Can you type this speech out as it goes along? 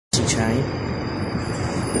city train.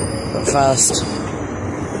 But first,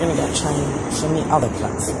 we're going to get a train from the other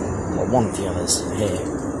platform, or one of the others here,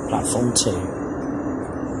 platform 2.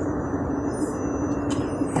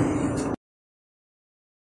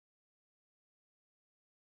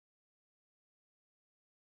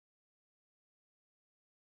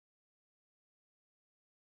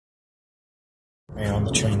 We're on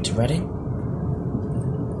the train to Reading.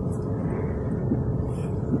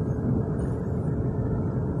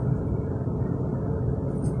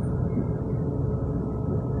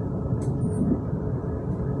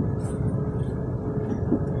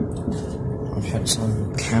 I've had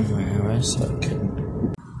some camera errors, so I couldn't.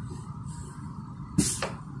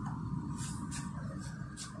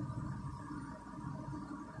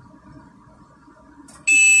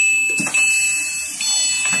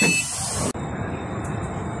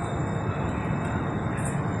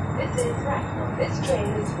 This train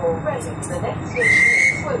is for Reading. The next station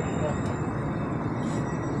is Twickenham.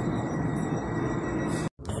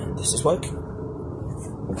 And this is Woking.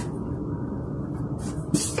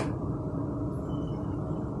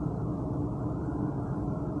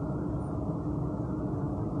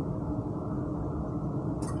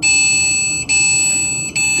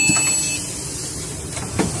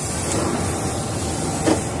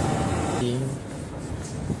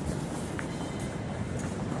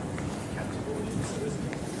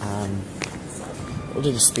 We'll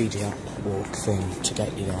do the speedy up walk thing to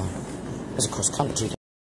get you there. There's a cross country.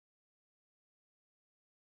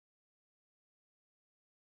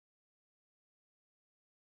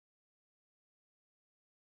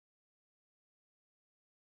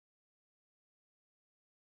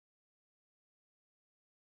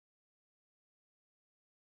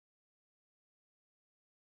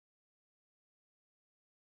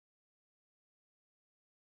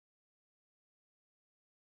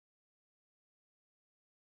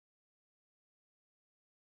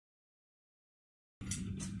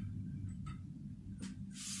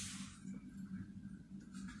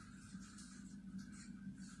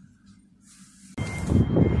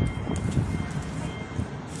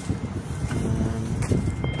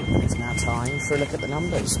 It's now time for a look at the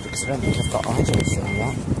numbers, because I don't think I've got either of them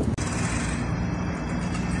yet.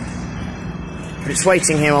 But it's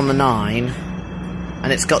waiting here on the 9,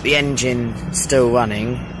 and it's got the engine still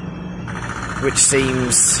running, which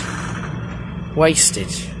seems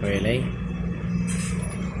wasted, really.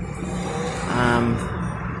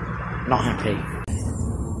 Not happy.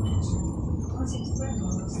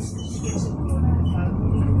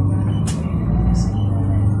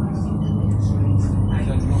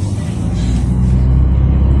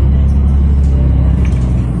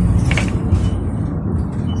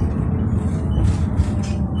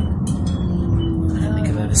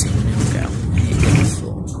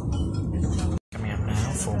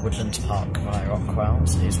 Park via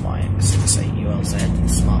Rockwells is YX68ULZ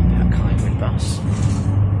Smart Pack Hybrid Bus.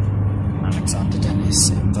 Alexander Dennis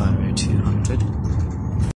in Viro 200.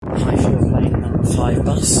 High fuel lane number 5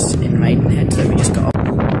 bus in Maidenhead that we just got off.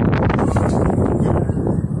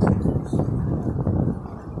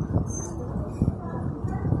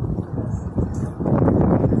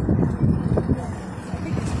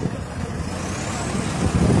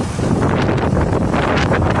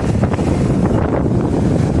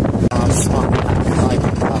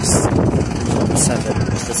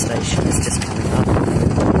 The station is just coming up.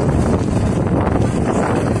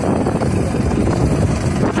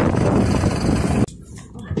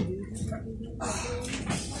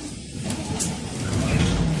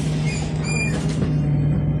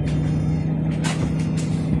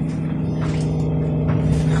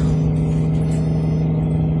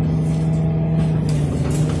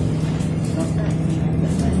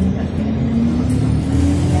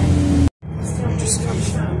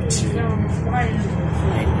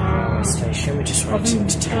 Station, we're just waiting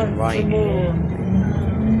to turn right here.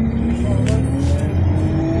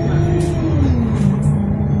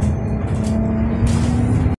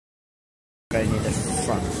 Very near the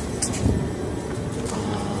front.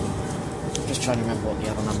 I'm just trying to remember what the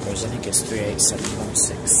other number is. I think it's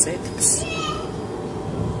 387166.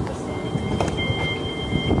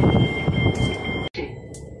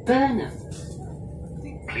 Burnham.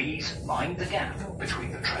 Please mind the gap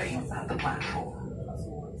between the train and the platform.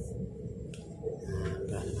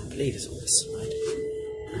 I believe it's on this side.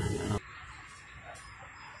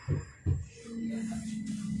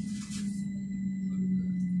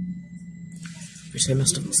 Which they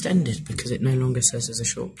must have extended because it no longer says there's a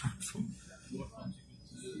short platform.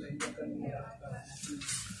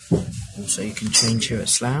 Also, you can change here at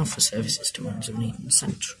Slough for services to Windsor and Eton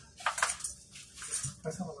Central.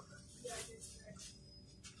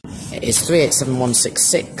 is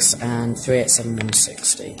 387166 and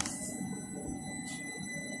 387160.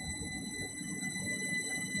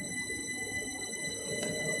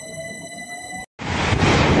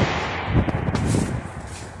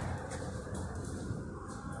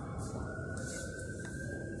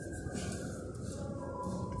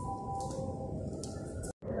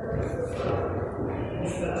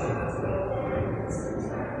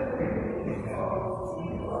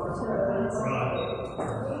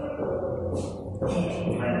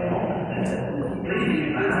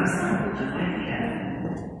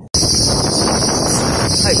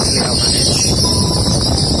 Hopefully I'll manage.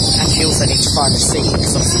 Actually, also need to find a seat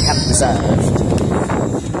because obviously we haven't reserved.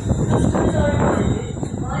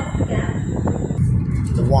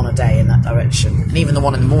 The one a day in that direction, and even the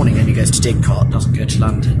one in the morning only goes to Didcot, doesn't go to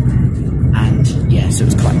London. And yes, it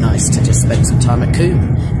was quite nice to just spend some time at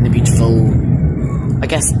Combe in the beautiful, I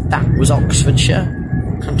guess that was Oxfordshire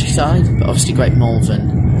countryside, but obviously Great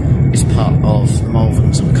Malvern is part of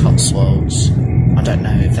Malverns and Cotswolds. I don't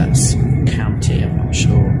know if that's county, I'm not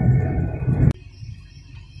sure.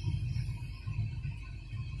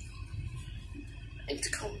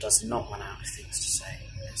 Intercom does not run out of things to say,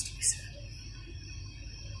 has to be said.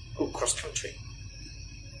 Oh, cross country.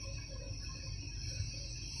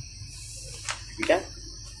 Here we go.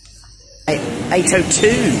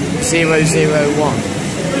 802-001.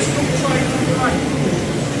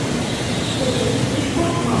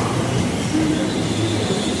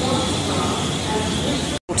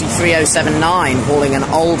 3079, hauling an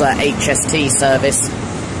older HST service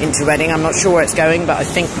into Reading. I'm not sure where it's going, but I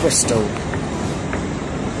think Bristol.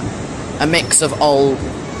 A mix of old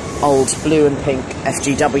blue and pink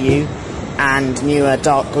FGW and newer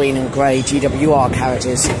dark green and grey GWR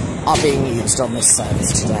carriages are being used on this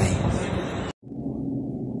service today.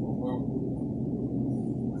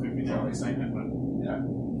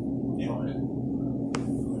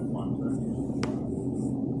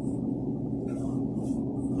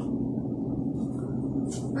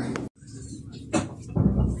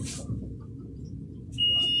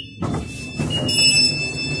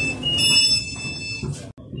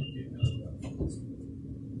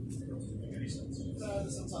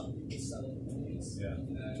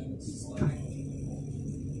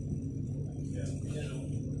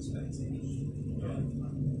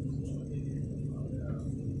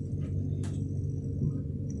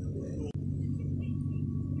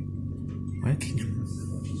 Twickenham.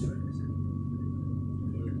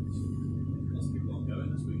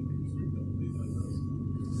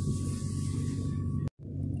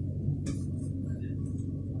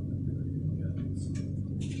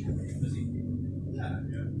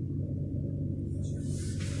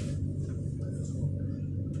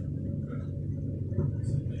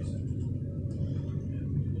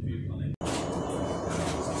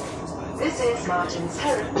 This is Martin's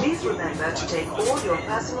Head. Please remember to take all your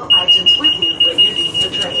personal items with you when you leave the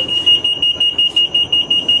train.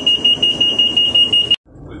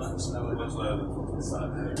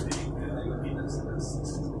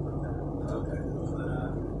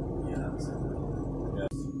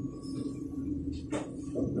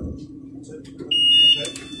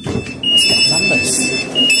 Let's get numbers.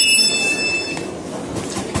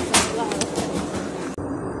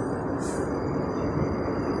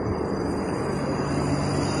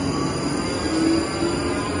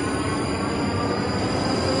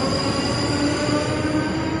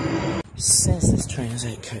 Says this train has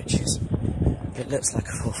 8 coaches. It looks like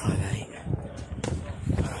a 458.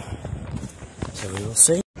 So we will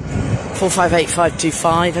see.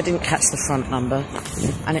 458525. I didn't catch the front number,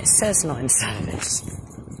 and it says not in service.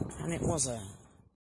 And it was a